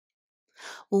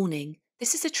Warning,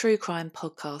 this is a true crime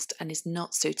podcast and is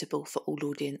not suitable for all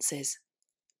audiences.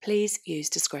 Please use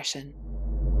discretion.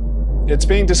 It's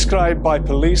being described by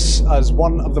police as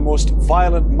one of the most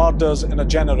violent murders in a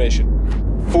generation.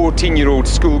 14-year-old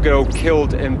schoolgirl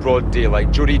killed in broad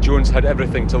daylight. Jodi Jones had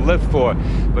everything to live for,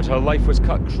 but her life was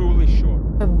cut cruelly short.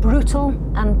 A brutal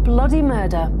and bloody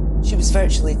murder. She was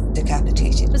virtually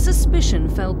decapitated. The suspicion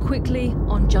fell quickly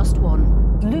on just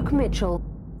one. Luke Mitchell.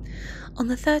 On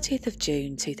the 30th of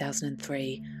June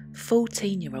 2003,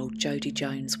 14-year-old Jodi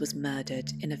Jones was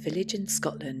murdered in a village in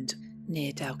Scotland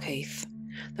near Dalkeith.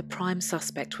 The prime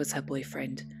suspect was her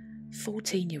boyfriend,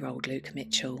 14-year-old Luke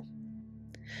Mitchell.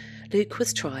 Luke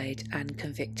was tried and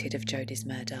convicted of Jodi's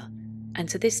murder, and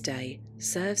to this day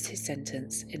serves his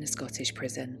sentence in a Scottish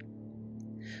prison.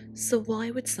 So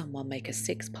why would someone make a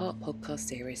 6-part podcast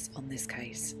series on this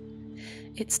case?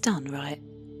 It's done, right?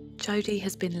 Jodi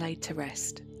has been laid to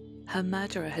rest. Her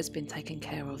murderer has been taken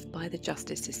care of by the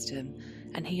justice system,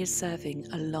 and he is serving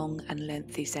a long and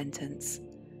lengthy sentence.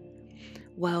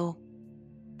 Well,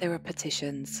 there are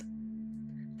petitions,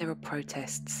 there are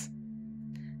protests,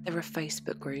 there are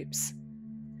Facebook groups,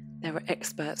 there are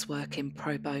experts working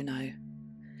pro bono,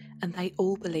 and they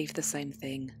all believe the same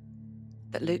thing,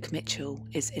 that Luke Mitchell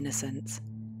is innocent.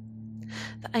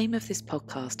 The aim of this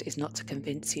podcast is not to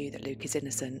convince you that Luke is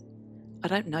innocent. I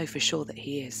don't know for sure that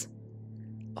he is.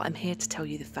 But I'm here to tell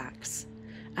you the facts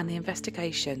and the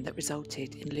investigation that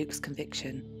resulted in Luke's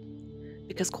conviction,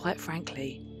 because quite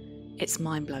frankly, it's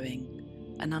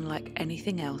mind-blowing and unlike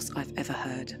anything else I've ever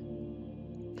heard.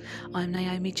 I'm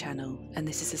Naomi Channel, and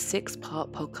this is a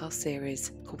 6-part podcast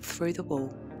series called Through the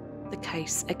Wall, the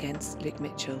case against Luke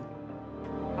Mitchell.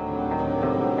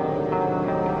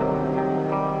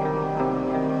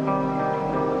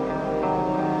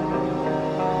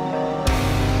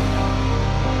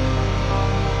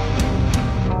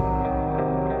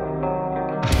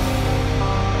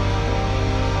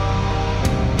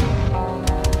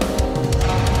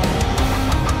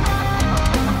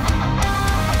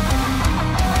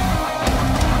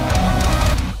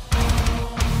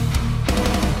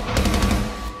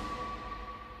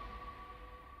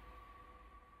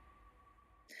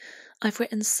 I've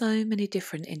written so many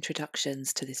different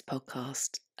introductions to this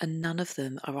podcast, and none of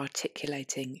them are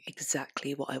articulating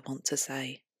exactly what I want to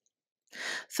say.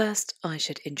 First, I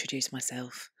should introduce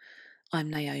myself. I'm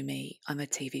Naomi, I'm a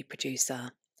TV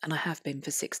producer, and I have been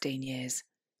for 16 years.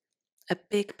 A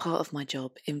big part of my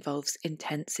job involves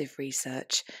intensive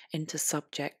research into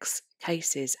subjects,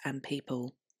 cases, and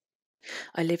people.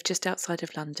 I live just outside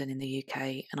of London in the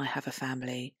UK, and I have a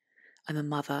family. I'm a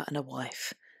mother and a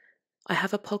wife. I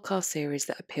have a podcast series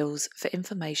that appeals for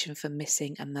information for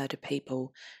missing and murdered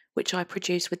people, which I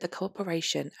produce with the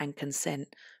cooperation and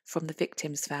consent from the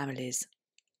victims' families.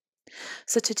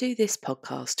 So to do this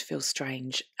podcast feels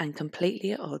strange and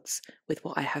completely at odds with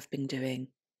what I have been doing.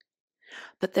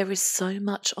 But there is so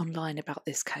much online about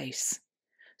this case,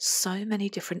 so many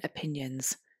different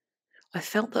opinions. I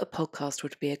felt that a podcast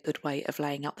would be a good way of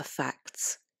laying out the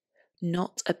facts,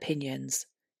 not opinions,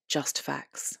 just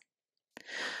facts.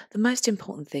 The most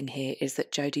important thing here is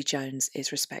that Jodi Jones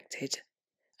is respected,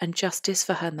 and justice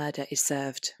for her murder is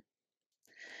served.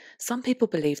 Some people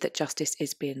believe that justice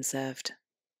is being served.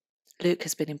 Luke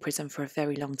has been in prison for a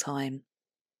very long time.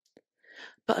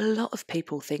 But a lot of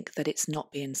people think that it's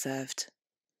not being served,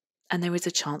 and there is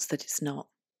a chance that it's not.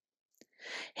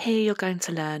 Here you're going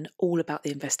to learn all about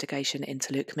the investigation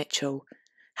into Luke Mitchell,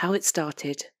 how it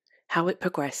started, how it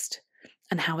progressed,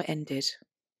 and how it ended.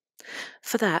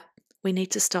 For that, we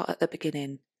need to start at the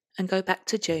beginning and go back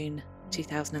to June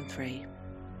 2003.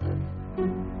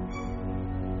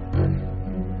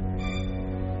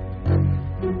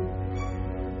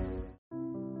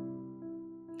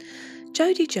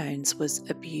 Jodi Jones was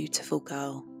a beautiful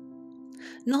girl.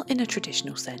 Not in a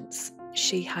traditional sense,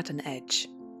 she had an edge.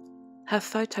 Her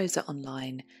photos are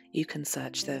online, you can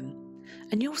search them,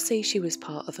 and you'll see she was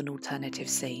part of an alternative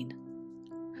scene.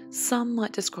 Some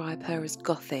might describe her as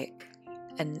gothic,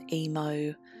 and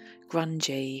emo,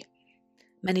 grungy.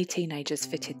 Many teenagers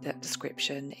fitted that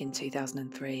description in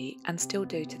 2003 and still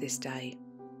do to this day.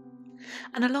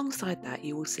 And alongside that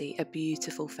you will see a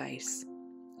beautiful face,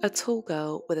 a tall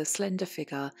girl with a slender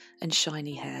figure and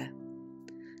shiny hair.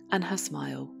 And her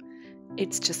smile,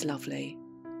 it's just lovely.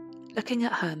 Looking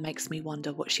at her makes me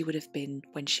wonder what she would have been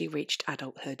when she reached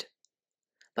adulthood.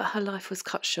 But her life was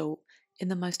cut short in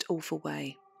the most awful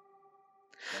way.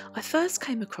 I first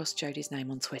came across Jodi's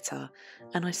name on Twitter,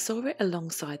 and I saw it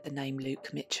alongside the name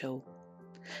Luke Mitchell.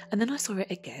 And then I saw it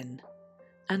again,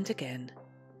 and again,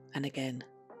 and again.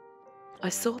 I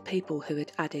saw people who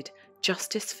had added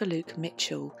Justice for Luke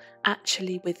Mitchell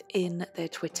actually within their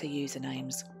Twitter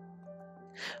usernames.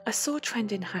 I saw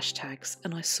trending hashtags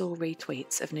and I saw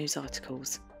retweets of news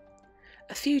articles.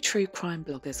 A few true crime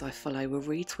bloggers I follow were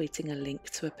retweeting a link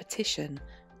to a petition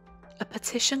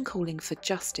calling for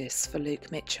justice for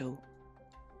Luke Mitchell.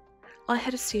 I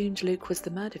had assumed Luke was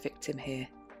the murder victim here.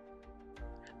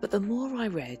 But the more I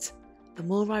read, the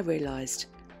more I realised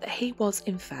that he was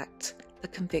in fact the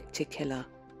convicted killer.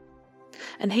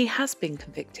 And he has been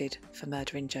convicted for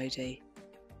murdering Jodi.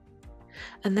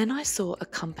 And then I saw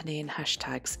accompanying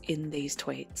hashtags in these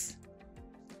tweets.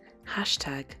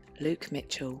 Hashtag Luke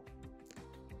Mitchell.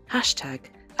 Hashtag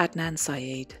Adnan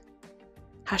Syed.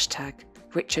 Hashtag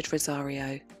Richard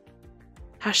Rosario.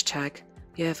 Hashtag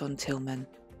Yervon Tillman.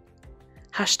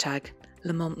 Hashtag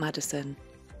Lamont Madison.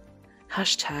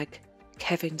 Hashtag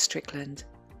Kevin Strickland.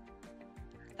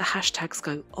 The hashtags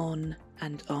go on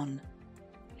and on.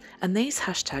 And these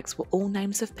hashtags were all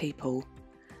names of people,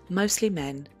 mostly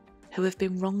men, who have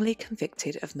been wrongly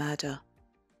convicted of murder.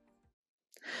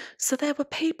 So there were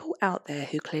people out there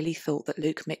who clearly thought that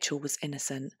Luke Mitchell was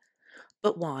innocent.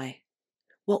 But why?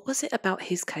 What was it about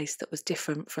his case that was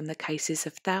different from the cases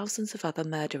of thousands of other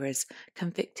murderers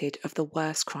convicted of the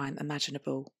worst crime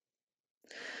imaginable?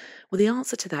 Well, the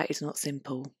answer to that is not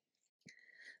simple.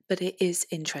 But it is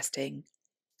interesting.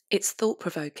 It's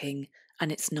thought-provoking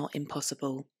and it's not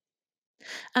impossible.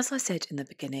 As I said in the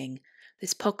beginning,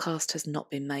 this podcast has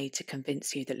not been made to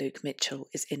convince you that Luke Mitchell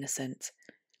is innocent.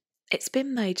 It's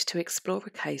been made to explore a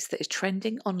case that is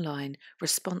trending online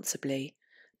responsibly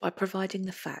by providing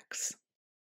the facts.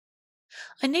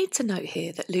 I need to note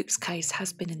here that Luke's case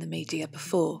has been in the media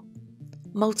before,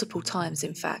 multiple times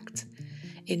in fact,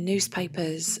 in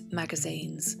newspapers,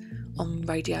 magazines, on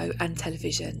radio and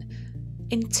television.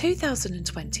 In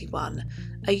 2021,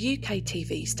 a UK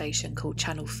TV station called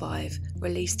Channel 5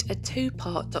 released a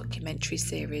 2-part documentary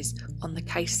series on the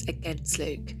case against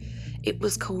Luke. It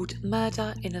was called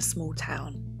Murder in a Small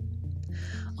Town.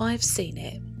 I've seen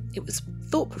it. It was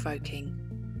thought-provoking.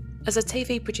 As a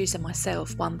TV producer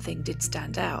myself, one thing did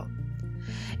stand out.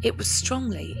 It was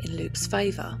strongly in Luke's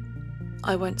favour.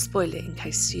 I won't spoil it in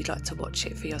case you'd like to watch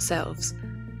it for yourselves.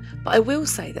 But I will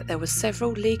say that there were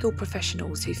several legal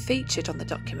professionals who featured on the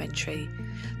documentary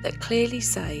that clearly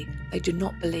say they do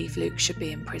not believe Luke should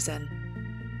be in prison.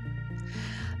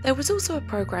 There was also a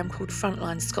programme called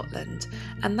Frontline Scotland,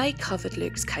 and they covered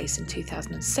Luke's case in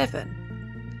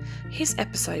 2007. His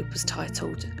episode was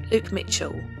titled Luke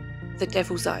Mitchell, The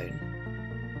Devil's Own.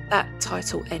 That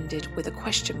title ended with a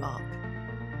question mark.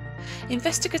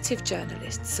 Investigative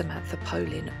journalist Samantha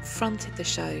Polin fronted the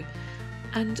show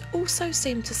and also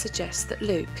seemed to suggest that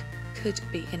Luke could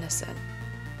be innocent.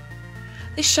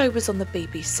 This show was on the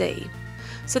BBC,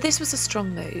 so this was a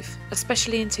strong move,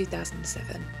 especially in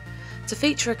 2007, to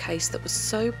feature a case that was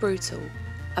so brutal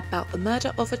about the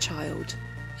murder of a child,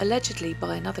 allegedly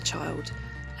by another child,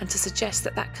 and to suggest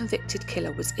that that convicted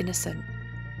killer was innocent.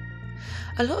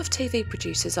 A lot of TV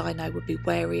producers I know would be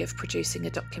wary of producing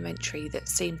a documentary that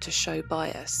seemed to show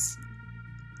bias.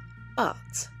 But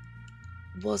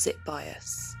was it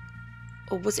bias?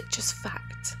 Or was it just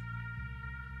fact?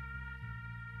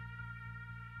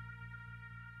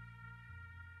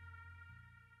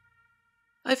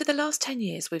 Over the last 10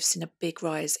 years, we've seen a big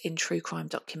rise in true crime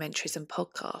documentaries and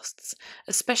podcasts,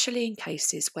 especially in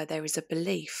cases where there is a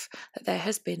belief that there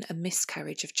has been a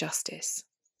miscarriage of justice.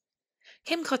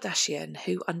 Kim Kardashian,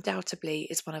 who undoubtedly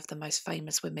is one of the most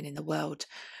famous women in the world,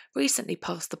 recently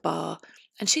passed the bar,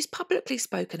 and she's publicly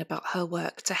spoken about her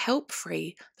work to help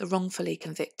free the wrongfully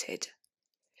convicted.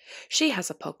 She has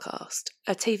a podcast,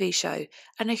 a TV show,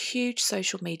 and a huge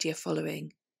social media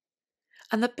following.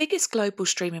 And the biggest global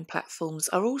streaming platforms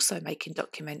are also making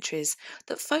documentaries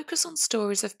that focus on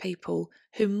stories of people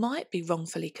who might be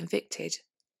wrongfully convicted.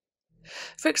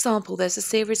 For example, there's a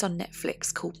series on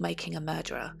Netflix called Making a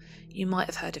Murderer. You might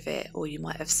have heard of it or you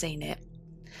might have seen it.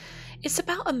 It's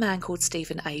about a man called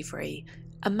Stephen Avery,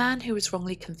 a man who was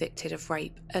wrongly convicted of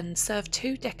rape and served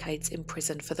 2 decades in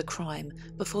prison for the crime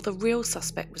before the real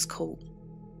suspect was caught.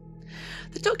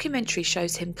 The documentary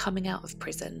shows him coming out of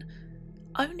prison,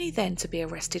 only then to be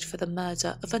arrested for the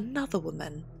murder of another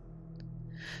woman.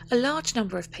 A large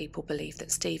number of people believe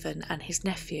that Stephen and his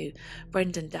nephew,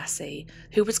 Brendan Dassey,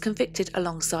 who was convicted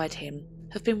alongside him,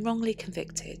 have been wrongly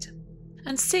convicted.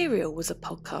 And Serial was a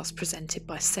podcast presented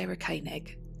by Sarah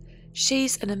Koenig.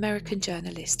 She's an American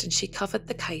journalist and she covered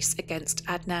the case against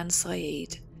Adnan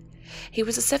Syed. He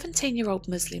was a 17-year-old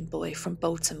Muslim boy from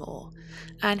Baltimore,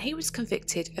 and he was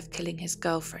convicted of killing his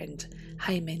girlfriend,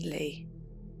 Hae-Min Lee.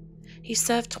 He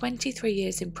served 23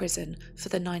 years in prison for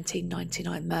the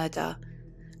 1999 murder,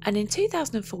 And in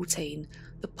 2014,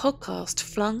 the podcast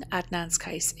flung Adnan's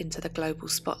case into the global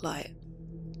spotlight.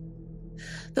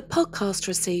 The podcast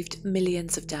received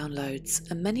millions of downloads,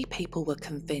 and many people were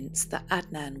convinced that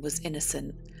Adnan was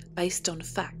innocent based on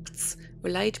facts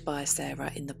relayed by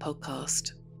Sarah in the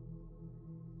podcast.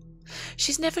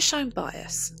 She's never shown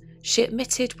bias. She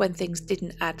admitted when things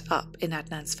didn't add up in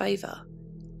Adnan's favour,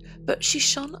 but she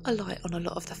shone a light on a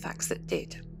lot of the facts that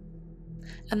did.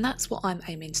 And that's what I'm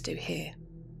aiming to do here.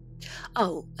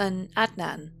 Oh, and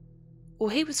Adnan, well,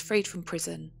 he was freed from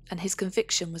prison and his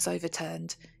conviction was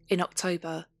overturned in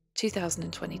October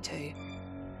 2022.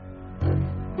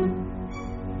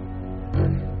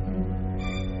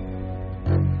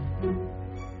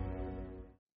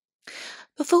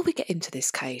 Before we get into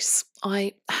this case,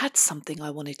 I had something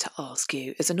I wanted to ask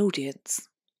you as an audience.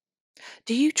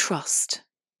 Do you trust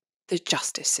the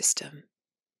justice system?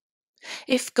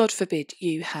 If, God forbid,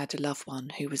 you had a loved one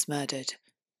who was murdered,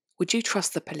 would you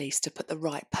trust the police to put the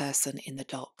right person in the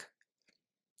dock?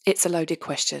 It's a loaded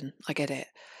question, I get it.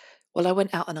 Well, I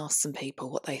went out and asked some people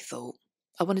what they thought.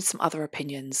 I wanted some other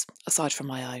opinions aside from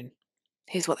my own.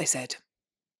 Here's what they said.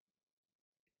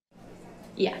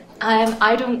 Yeah,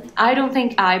 I don't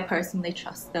think I personally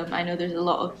trust them. I know there's a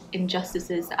lot of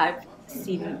injustices that I've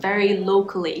seen very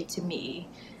locally to me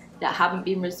that haven't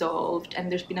been resolved,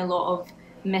 and there's been a lot of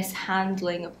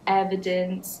mishandling of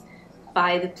evidence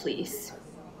by the police.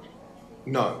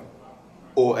 No,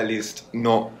 or at least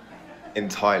not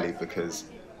entirely, because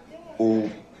all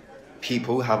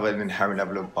people have an inherent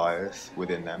level of bias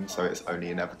within them, so it's only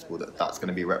inevitable that that's going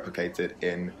to be replicated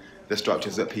in the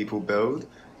structures that people build.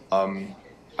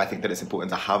 I think that it's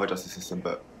important to have a justice system,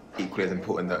 but equally as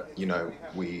important that, you know,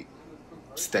 we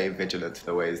stay vigilant to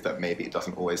the ways that maybe it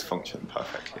doesn't always function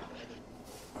perfectly.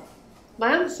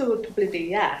 My answer would probably be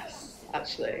yes,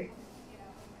 actually.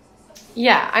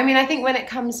 Yeah, I mean, I think when it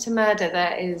comes to murder,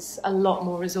 there is a lot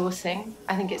more resourcing.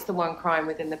 I think it's the one crime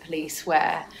within the police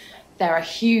where there are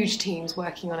huge teams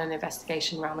working on an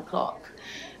investigation round the clock.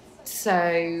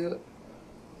 So,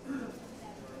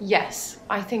 yes,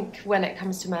 I think when it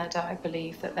comes to murder, I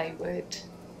believe that they would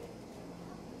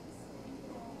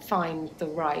find the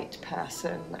right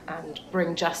person and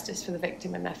bring justice for the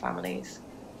victim and their families.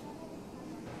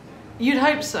 You'd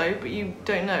hope so, but you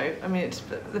don't know. I mean,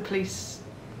 the police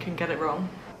can get it wrong.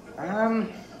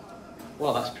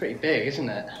 Well, that's pretty big, isn't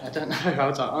it? I don't know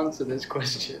how to answer this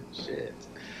question. Shit.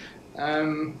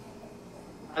 I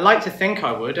like to think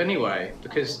I would anyway,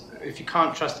 because if you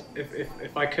can't trust,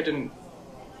 if I didn't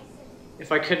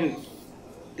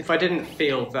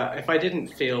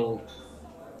feel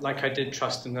like I did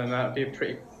trust them, then that would be a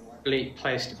pretty bleak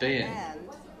place to be in.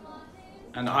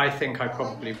 And I think I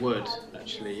probably would,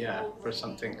 actually, yeah, for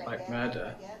something like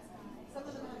murder.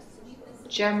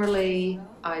 Generally,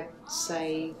 I'd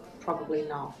say probably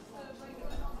not.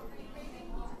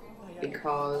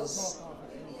 Because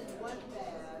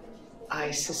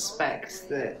I suspect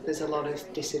that there's a lot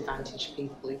of disadvantaged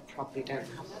people who probably don't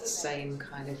have the same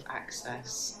kind of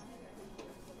access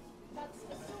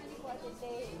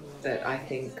that I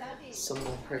think some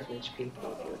more privileged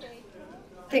people would.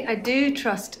 I think I do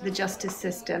trust the justice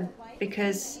system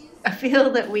because I feel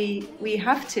that we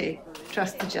have to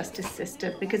trust the justice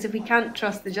system, because if we can't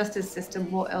trust the justice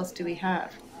system, what else do we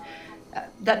have?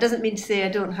 That doesn't mean to say I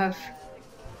don't have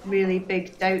really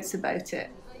big doubts about it,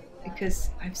 because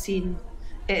I've seen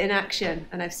it in action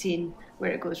and I've seen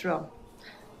where it goes wrong.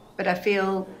 But I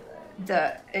feel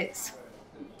that it's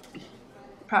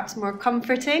perhaps more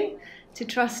comforting to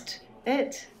trust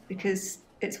it because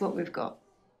it's what we've got.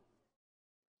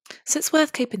 So it's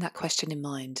worth keeping that question in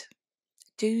mind.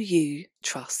 Do you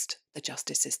trust the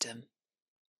justice system?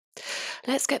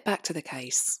 Let's get back to the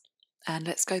case, and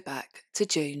let's go back to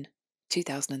June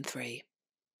 2003.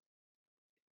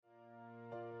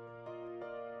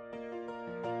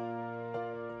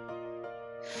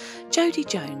 Jodi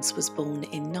Jones was born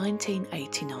in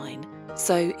 1989,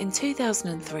 so in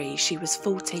 2003 she was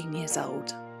 14 years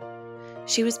old.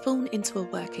 She was born into a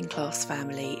working class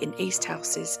family in East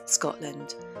Houses,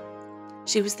 Scotland.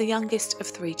 She was the youngest of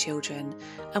 3 children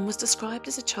and was described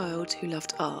as a child who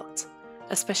loved art,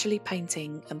 especially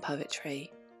painting and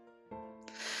poetry.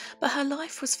 But her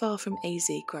life was far from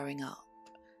easy growing up.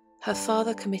 Her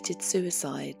father committed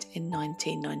suicide in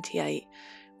 1998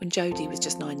 when Jodi was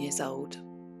just 9 years old.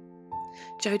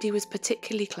 Jodi was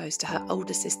particularly close to her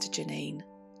older sister Janine.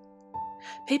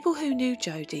 People who knew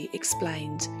Jodi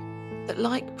explained that,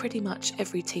 like pretty much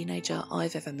every teenager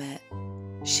I've ever met,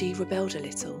 she rebelled a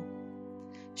little.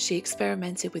 She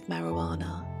experimented with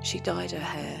marijuana, she dyed her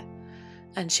hair,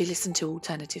 and she listened to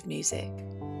alternative music.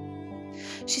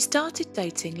 She started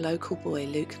dating local boy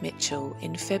Luke Mitchell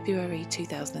in February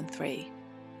 2003.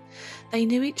 They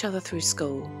knew each other through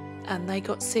school and they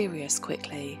got serious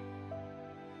quickly.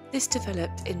 This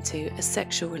developed into a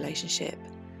sexual relationship,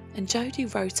 and Jodi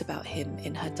wrote about him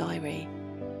in her diary.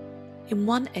 In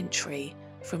one entry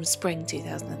from spring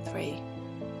 2003,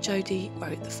 Jodi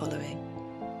wrote the following: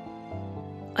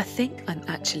 "I think I'm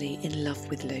actually in love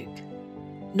with Luke.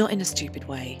 Not in a stupid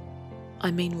way.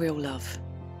 I mean real love.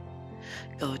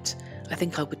 God, I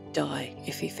think I would die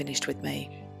if he finished with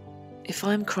me. If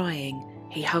I'm crying,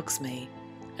 he hugs me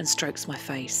and strokes my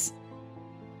face.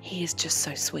 He is just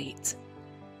so sweet.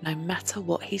 No matter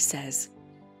what he says,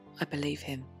 I believe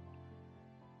him."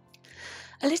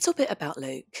 A little bit about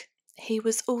Luke. He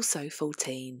was also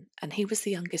 14 and he was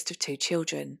the youngest of 2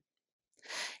 children.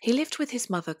 He lived with his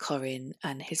mother Corinne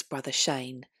and his brother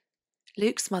Shane.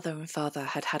 Luke's mother and father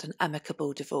had had an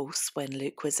amicable divorce when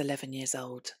Luke was 11 years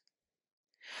old.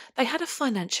 They had a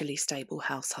financially stable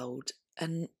household,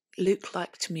 and Luke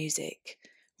liked music,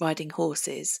 riding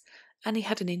horses, and he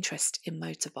had an interest in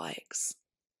motorbikes.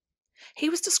 He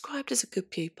was described as a good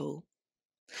pupil.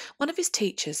 One of his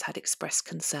teachers had expressed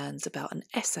concerns about an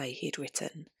essay he had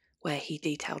written where he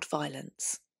detailed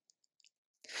violence.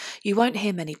 You won't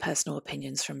hear many personal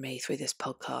opinions from me through this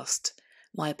podcast.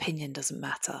 My opinion doesn't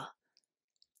matter.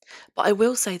 But I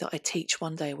will say that I teach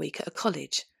 1 day a week at a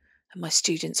college, and my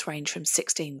students range from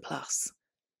 16 plus.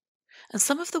 And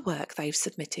some of the work they've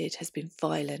submitted has been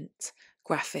violent,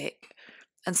 graphic,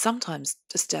 and sometimes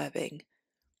disturbing.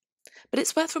 But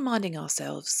it's worth reminding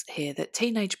ourselves here that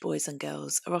teenage boys and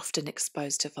girls are often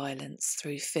exposed to violence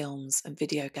through films and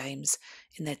video games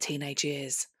in their teenage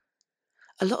years.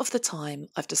 A lot of the time,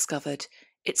 I've discovered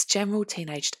it's general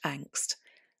teenage angst,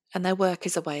 and their work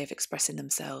is a way of expressing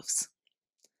themselves.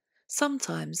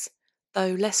 Sometimes,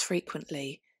 though less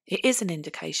frequently, it is an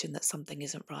indication that something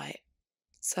isn't right.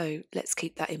 So let's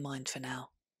keep that in mind for now.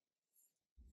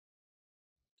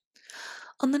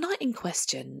 On the night in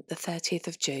question, the 30th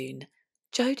of June,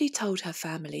 Jodi told her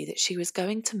family that she was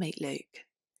going to meet Luke.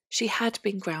 She had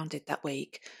been grounded that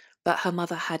week, but her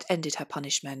mother had ended her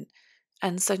punishment,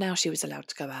 and so now she was allowed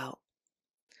to go out.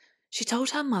 She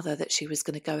told her mother that she was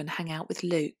going to go and hang out with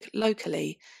Luke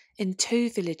locally in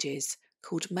 2 villages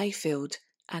called Mayfield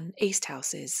and East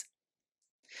Houses.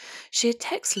 She had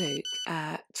texted Luke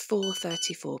at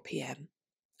 4:34 p.m.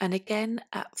 and again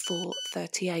at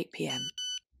 4:38 p.m.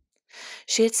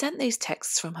 She had sent these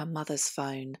texts from her mother's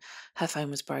phone. Her phone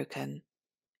was broken.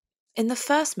 In the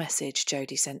first message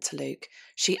Jodi sent to Luke,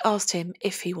 she asked him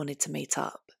if he wanted to meet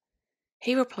up.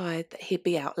 He replied that he'd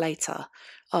be out later,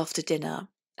 after dinner,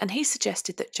 and he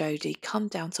suggested that Jodi come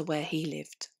down to where he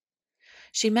lived.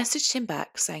 She messaged him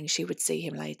back saying she would see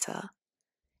him later.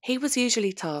 He was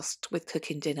usually tasked with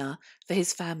cooking dinner for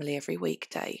his family every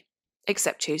weekday,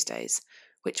 except Tuesdays,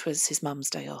 which was his mum's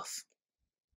day off.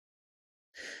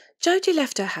 Jodi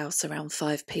left her house around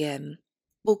 5 p.m.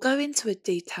 We'll go into a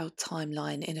detailed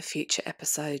timeline in a future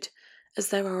episode, as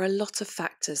there are a lot of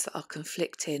factors that are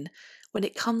conflicting when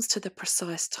it comes to the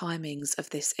precise timings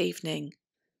of this evening.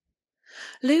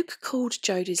 Luke called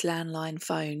Jodi's landline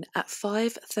phone at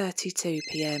 5:32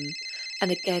 p.m. and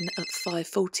again at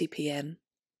 5:40 p.m.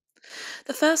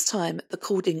 The first time the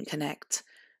call didn't connect,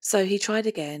 so he tried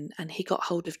again and he got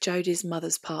hold of Jodi's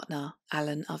mother's partner,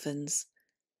 Alan Ovens.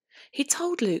 He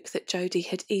told Luke that Jodi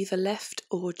had either left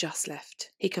or just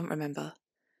left. He couldn't remember.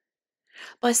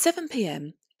 By 7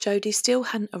 p.m, Jodi still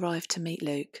hadn't arrived to meet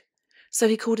Luke, so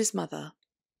he called his mother.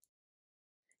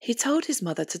 He told his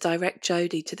mother to direct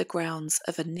Jodi to the grounds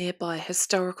of a nearby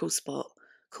historical spot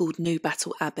called New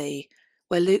Battle Abbey,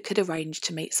 where Luke had arranged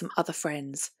to meet some other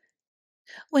friends.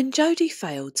 When Jodi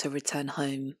failed to return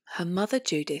home, her mother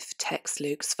Judith texted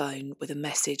Luke's phone with a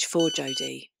message for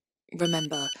Jodi.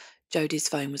 Remember, Jodi's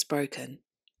phone was broken.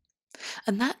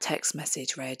 And that text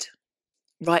message read,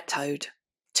 "Right, Toad,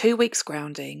 2 weeks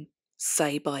grounding,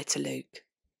 say bye to Luke."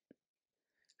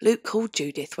 Luke called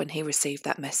Judith when he received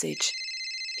that message.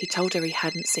 He told her he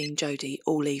hadn't seen Jodi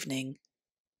all evening.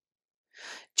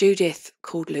 Judith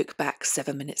called Luke back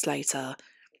 7 minutes later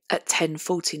at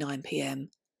 10:49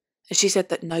 p.m. and she said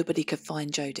that nobody could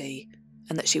find Jodi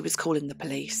and that she was calling the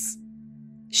police.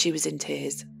 She was in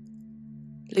tears.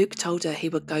 Luke told her he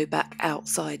would go back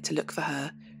outside to look for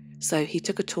her, so he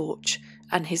took a torch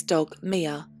and his dog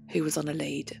Mia, who was on a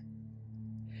lead.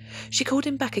 She called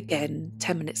him back again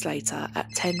 10 minutes later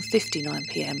at 10:59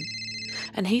 p.m.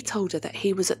 and he told her that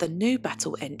he was at the New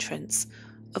Battle entrance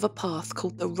of a path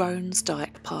called the Roans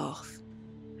Dyke Path.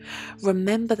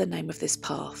 Remember the name of this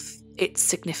path. It's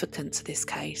significant to this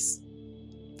case.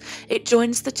 It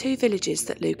joins the 2 villages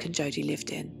that Luke and Jodi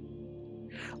lived in.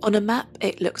 On a map,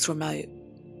 it looks remote,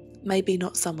 maybe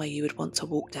not somewhere you would want to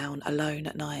walk down alone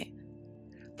at night,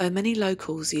 though many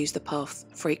locals use the path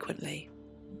frequently.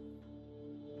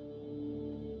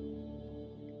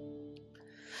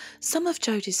 Some of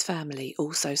Jodi's family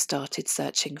also started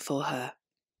searching for her.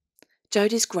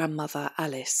 Jodi's grandmother,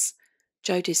 Alice,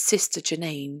 Jodi's sister,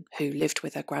 Janine, who lived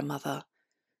with her grandmother,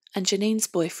 and Janine's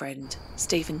boyfriend,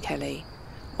 Stephen Kelly,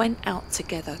 went out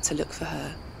together to look for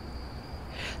her.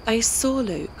 They saw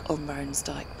Luke on Roan's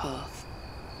Dyke Path,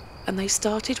 and they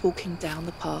started walking down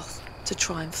the path to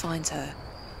try and find her,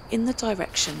 in the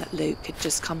direction that Luke had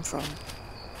just come from.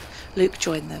 Luke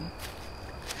joined them.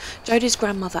 Jodi's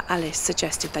grandmother Alice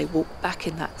suggested they walk back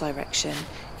in that direction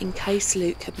in case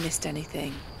Luke had missed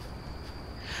anything.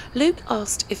 Luke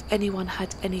asked if anyone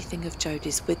had anything of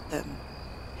Jodi's with them.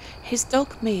 His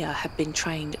dog Mia had been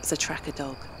trained as a tracker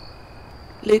dog.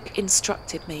 Luke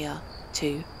instructed Mia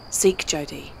to seek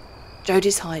Jodi.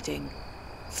 Jodi's hiding.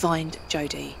 Find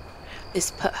Jodi.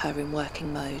 This put her in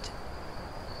working mode.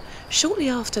 Shortly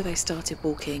after they started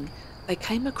walking, they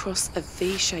came across a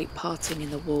V-shaped parting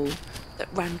in the wall that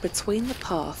ran between the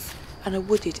path and a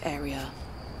wooded area.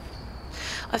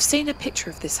 I've seen a picture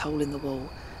of this hole in the wall,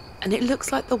 and it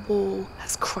looks like the wall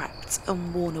has cracked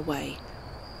and worn away.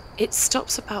 It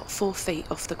stops about 4 feet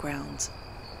off the ground.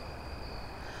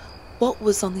 What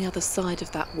was on the other side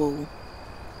of that wall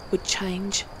would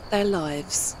change their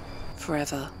lives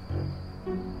forever.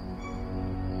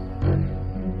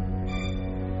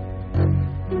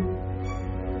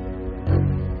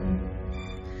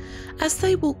 As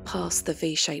they walked past the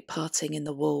V-shaped parting in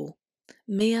the wall,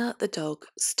 Mia, the dog,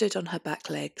 stood on her back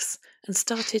legs and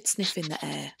started sniffing the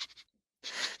air.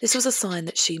 This was a sign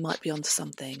that she might be onto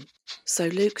something, so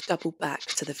Luke doubled back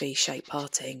to the V-shaped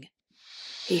parting.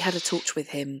 He had a torch with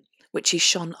him, which he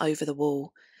shone over the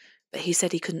wall, but he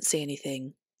said he couldn't see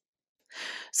anything.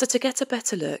 So to get a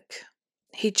better look,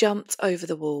 he jumped over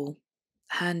the wall,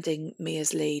 handing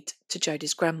Mia's lead to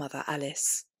Jodi's grandmother,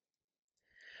 Alice.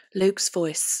 Luke's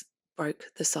voice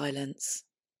broke the silence.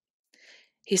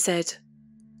 He said,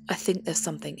 "I think there's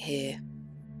something here."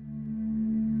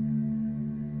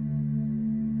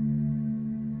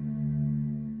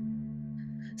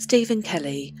 Stephen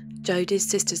Kelly, Jodi's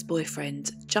sister's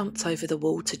boyfriend, jumped over the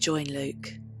wall to join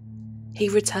Luke. He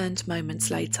returned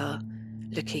moments later,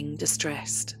 looking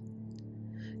distressed.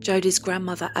 Jodi's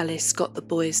grandmother Alice got the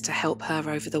boys to help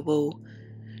her over the wall,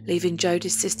 leaving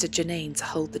Jodi's sister Janine to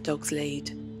hold the dog's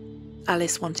lead.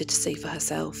 Alice wanted to see for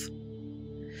herself.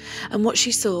 And what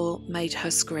she saw made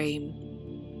her scream,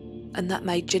 and that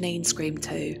made Janine scream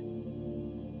too.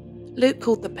 Luke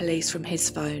called the police from his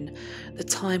phone. The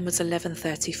time was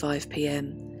 11:35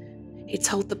 p.m. He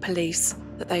told the police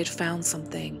that they had found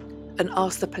something and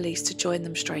asked the police to join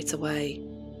them straight away.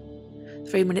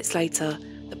 3 minutes later,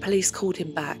 the police called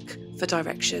him back for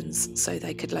directions so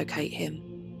they could locate him.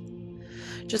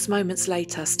 Just moments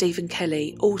later, Stephen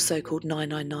Kelly also called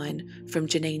 999 from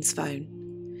Janine's phone.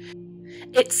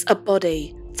 "It's a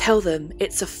body. Tell them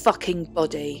it's a fucking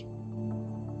body."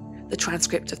 The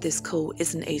transcript of this call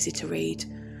isn't easy to read.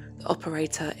 The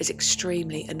operator is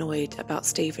extremely annoyed about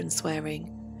Stephen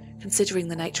swearing. Considering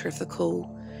the nature of the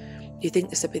call, you'd think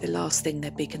this would be the last thing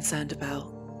they'd be concerned about.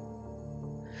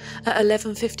 At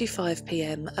 11:55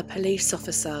 p.m, a police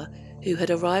officer who had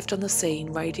arrived on the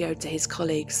scene radioed to his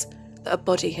colleagues that a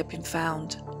body had been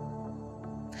found.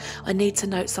 I need to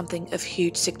note something of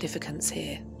huge significance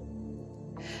here.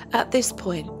 At this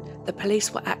point, the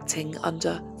police were acting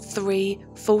under 3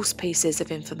 false pieces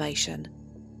of information.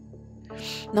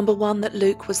 Number 1, that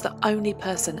Luke was the only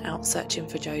person out searching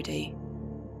for Jodi.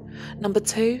 Number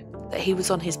 2, that he was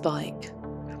on his bike.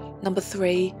 Number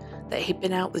 3, that he'd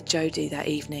been out with Jodi that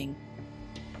evening.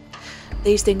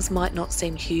 These things might not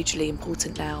seem hugely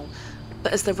important now,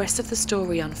 but as the rest of the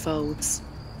story unfolds,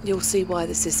 you'll see why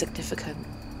this is significant.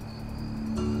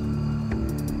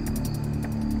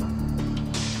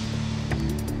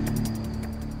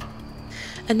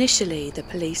 Initially, the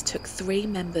police took 3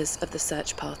 members of the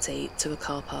search party to a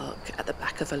car park at the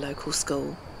back of a local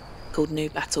school called New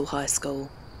Battle High School.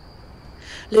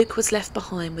 Luke was left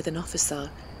behind with an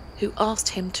officer who asked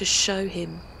him to show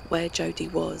him where Jodi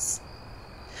was.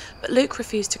 But Luke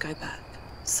refused to go back,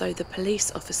 so the police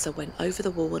officer went over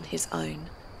the wall on his own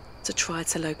to try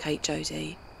to locate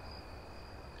Jodi.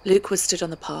 Luke was stood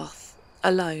on the path,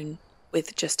 alone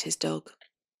with just his dog.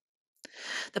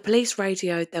 The police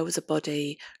radioed there was a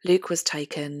body. Luke was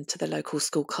taken to the local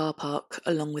school car park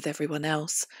along with everyone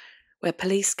else, where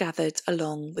police gathered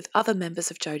along with other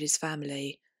members of Jodi's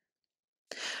family.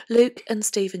 Luke and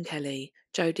Stephen Kelly,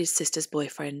 Jodi's sister's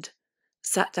boyfriend,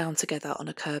 sat down together on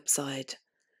a curbside.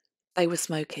 They were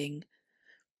smoking.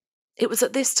 It was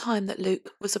at this time that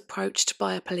Luke was approached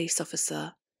by a police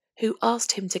officer who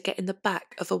asked him to get in the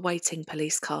back of a waiting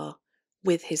police car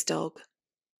with his dog.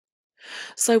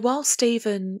 So while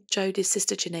Stephen, Jodi's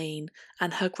sister Janine,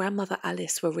 and her grandmother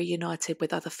Alice were reunited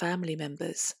with other family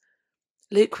members,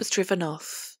 Luke was driven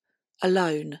off,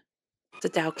 alone, to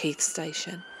Dalkeith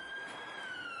station.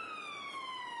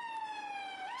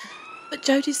 But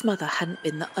Jodi's mother hadn't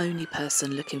been the only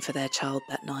person looking for their child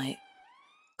that night.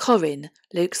 Corinne,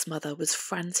 Luke's mother, was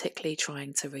frantically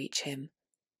trying to reach him.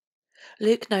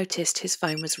 Luke noticed his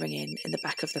phone was ringing in the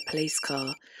back of the police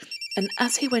car, and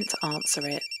as he went to answer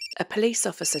it, a police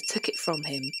officer took it from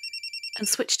him and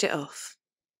switched it off.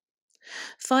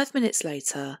 5 minutes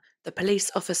later, the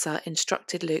police officer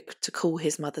instructed Luke to call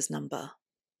his mother's number.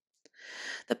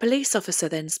 The police officer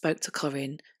then spoke to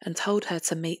Corinne and told her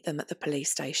to meet them at the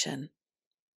police station.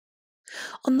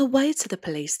 On the way to the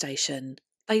police station,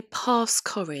 they passed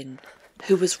Corinne,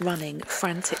 who was running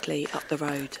frantically up the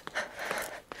road.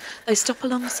 They stop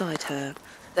alongside her,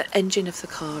 the engine of the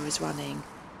car is running,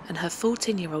 and her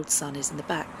 14-year-old son is in the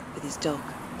back with his dog.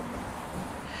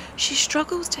 She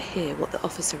struggles to hear what the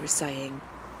officer is saying,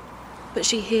 but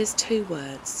she hears 2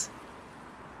 words.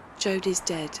 Jodi's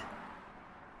dead.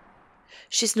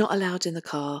 She's not allowed in the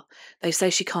car. They say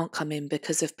she can't come in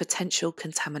because of potential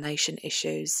contamination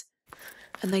issues,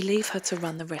 and they leave her to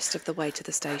run the rest of the way to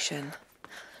the station.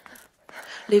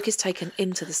 Luke is taken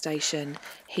into the station.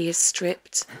 He is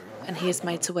stripped, and he is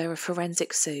made to wear a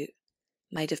forensic suit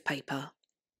made of paper.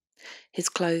 His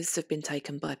clothes have been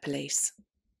taken by police.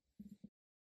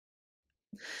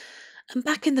 And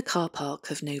back in the car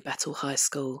park of New Battle High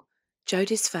School,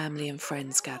 Jodi's family and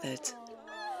friends gathered.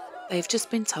 They've just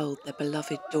been told their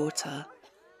beloved daughter,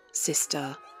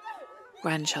 sister,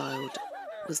 grandchild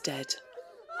was dead.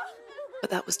 But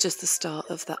that was just the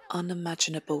start of the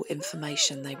unimaginable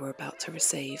information they were about to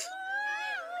receive.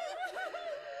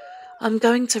 I'm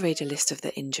going to read a list of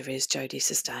the injuries Jodi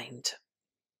sustained.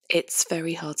 It's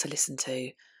very hard to listen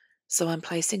to, so I'm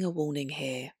placing a warning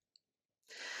here.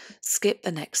 Skip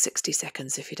the next 60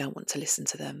 seconds if you don't want to listen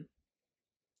to them.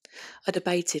 I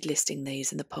debated listing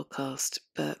these in the podcast,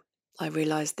 but I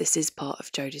realised this is part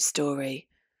of Jodi's story.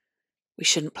 We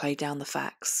shouldn't play down the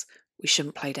facts. We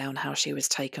shouldn't play down how she was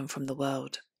taken from the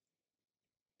world.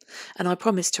 And I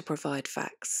promised to provide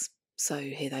facts, so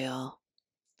here they are.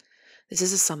 This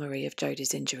is a summary of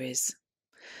Jodi's injuries.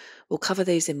 We'll cover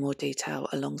these in more detail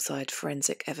alongside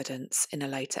forensic evidence in a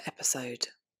later episode.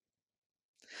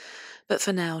 But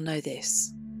for now, know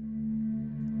this.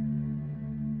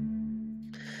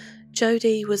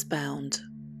 Jodi was bound.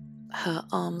 Her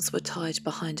arms were tied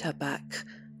behind her back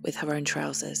with her own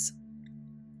trousers.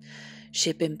 She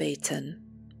had been beaten.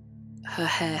 Her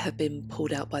hair had been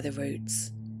pulled out by the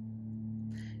roots.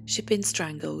 She'd been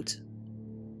strangled.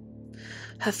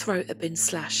 Her throat had been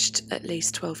slashed at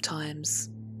least 12 times,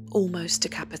 almost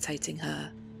decapitating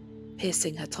her,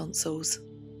 piercing her tonsils.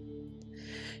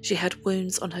 She had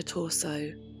wounds on her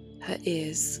torso, her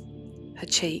ears, her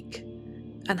cheek,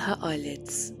 and her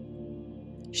eyelids.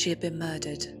 She had been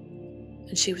murdered,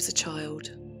 and she was a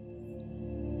child.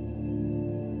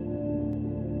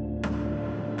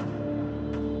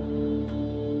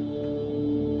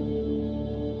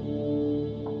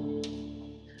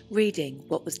 Reading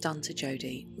what was done to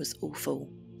Jodi was awful,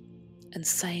 and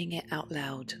saying it out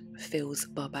loud feels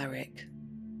barbaric.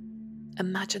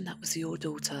 Imagine that was your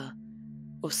daughter,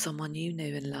 or someone you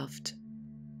knew and loved.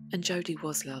 And Jodi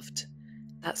was loved.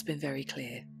 That's been very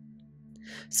clear.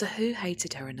 So who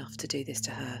hated her enough to do this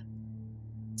to her?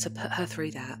 To put her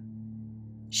through that?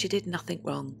 She did nothing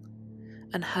wrong,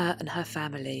 and her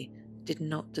family did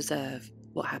not deserve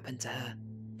what happened to her.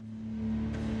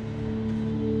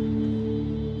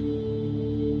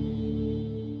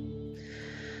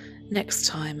 Next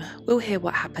time, we'll hear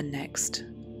what happened next.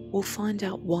 We'll find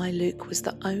out why Luke was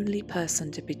the only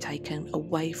person to be taken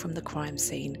away from the crime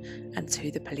scene and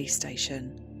to the police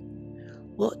station.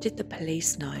 What did the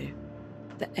police know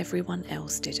that everyone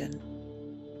else didn't?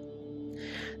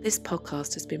 This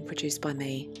podcast has been produced by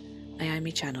me,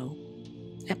 Naomi Channel.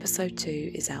 Episode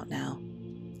 2 is out now.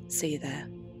 See you there.